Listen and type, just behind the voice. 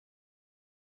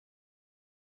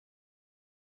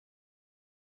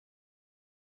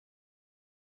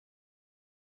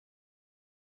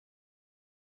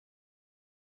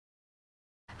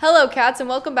Hello, cats, and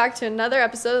welcome back to another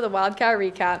episode of the Wildcat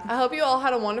Recap. I hope you all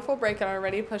had a wonderful break and are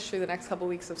ready to push through the next couple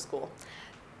weeks of school.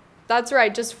 That's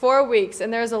right, just 4 weeks,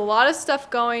 and there's a lot of stuff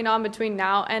going on between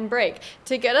now and break.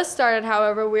 To get us started,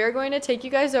 however, we are going to take you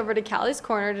guys over to Callie's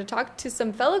Corner to talk to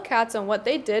some fellow cats on what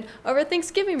they did over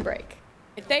Thanksgiving break.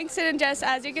 Thanks, Sid and Jess.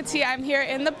 As you can see, I'm here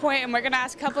in the point, and we're going to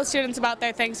ask a couple of students about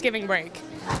their Thanksgiving break.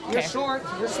 You're short.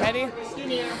 Ready?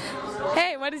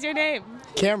 Hey, what is your name?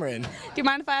 Cameron. Do you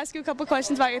mind if I ask you a couple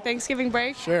questions about your Thanksgiving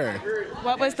break? Sure.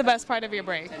 What was the best part of your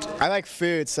break? I like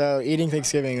food, so eating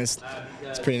Thanksgiving is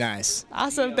pretty nice.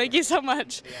 Awesome. Thank you so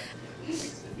much.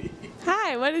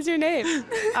 Hi, what is your name?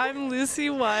 I'm Lucy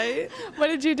White. What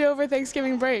did you do over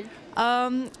Thanksgiving break?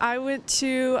 I went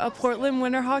to a Portland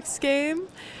Winterhawks game,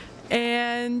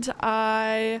 and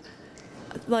I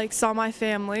saw my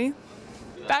family.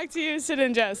 Back to you, Sid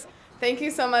and Jess. Thank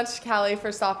you so much, Callie,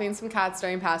 for stopping some cats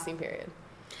during passing period.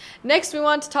 Next, we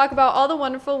want to talk about all the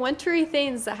wonderful wintry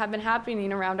things that have been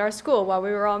happening around our school while we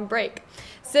were on break.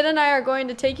 Sid and I are going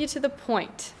to take you to the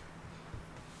point.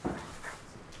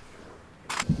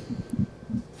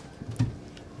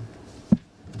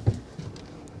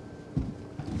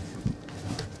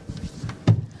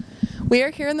 We are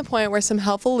here in the point where some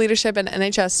helpful leadership and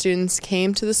NHS students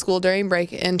came to the school during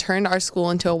break and turned our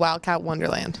school into a Wildcat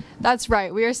wonderland. That's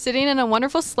right, we are sitting in a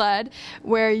wonderful sled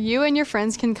where you and your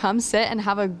friends can come sit and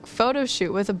have a photo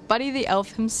shoot with Buddy the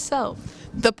Elf himself.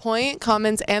 The point,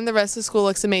 Commons, and the rest of the school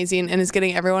looks amazing and is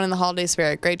getting everyone in the holiday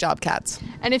spirit. Great job, cats.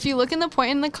 And if you look in the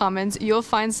point in the Commons, you'll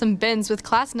find some bins with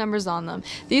class numbers on them.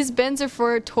 These bins are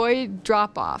for toy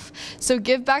drop-off. So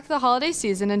give back the holiday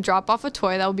season and drop off a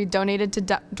toy that will be donated to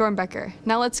Dornbecker.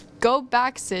 Now let's go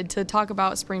back, Sid, to talk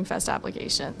about Springfest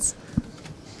applications.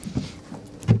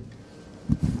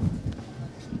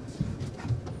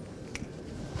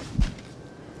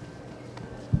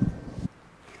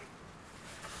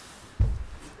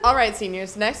 All right,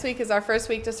 seniors, next week is our first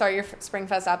week to start your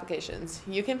Springfest applications.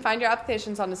 You can find your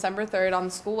applications on December 3rd on the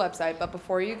school website, but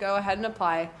before you go ahead and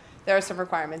apply, there are some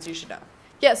requirements you should know.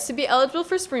 Yes, to be eligible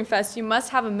for Springfest, you must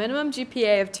have a minimum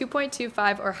GPA of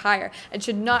 2.25 or higher and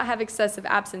should not have excessive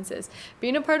absences.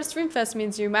 Being a part of Springfest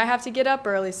means you might have to get up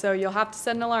early, so you'll have to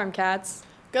set an alarm, cats.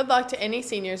 Good luck to any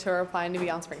seniors who are applying to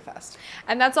be on Springfest.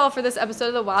 And that's all for this episode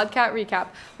of the Wildcat Recap.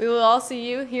 We will all see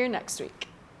you here next week.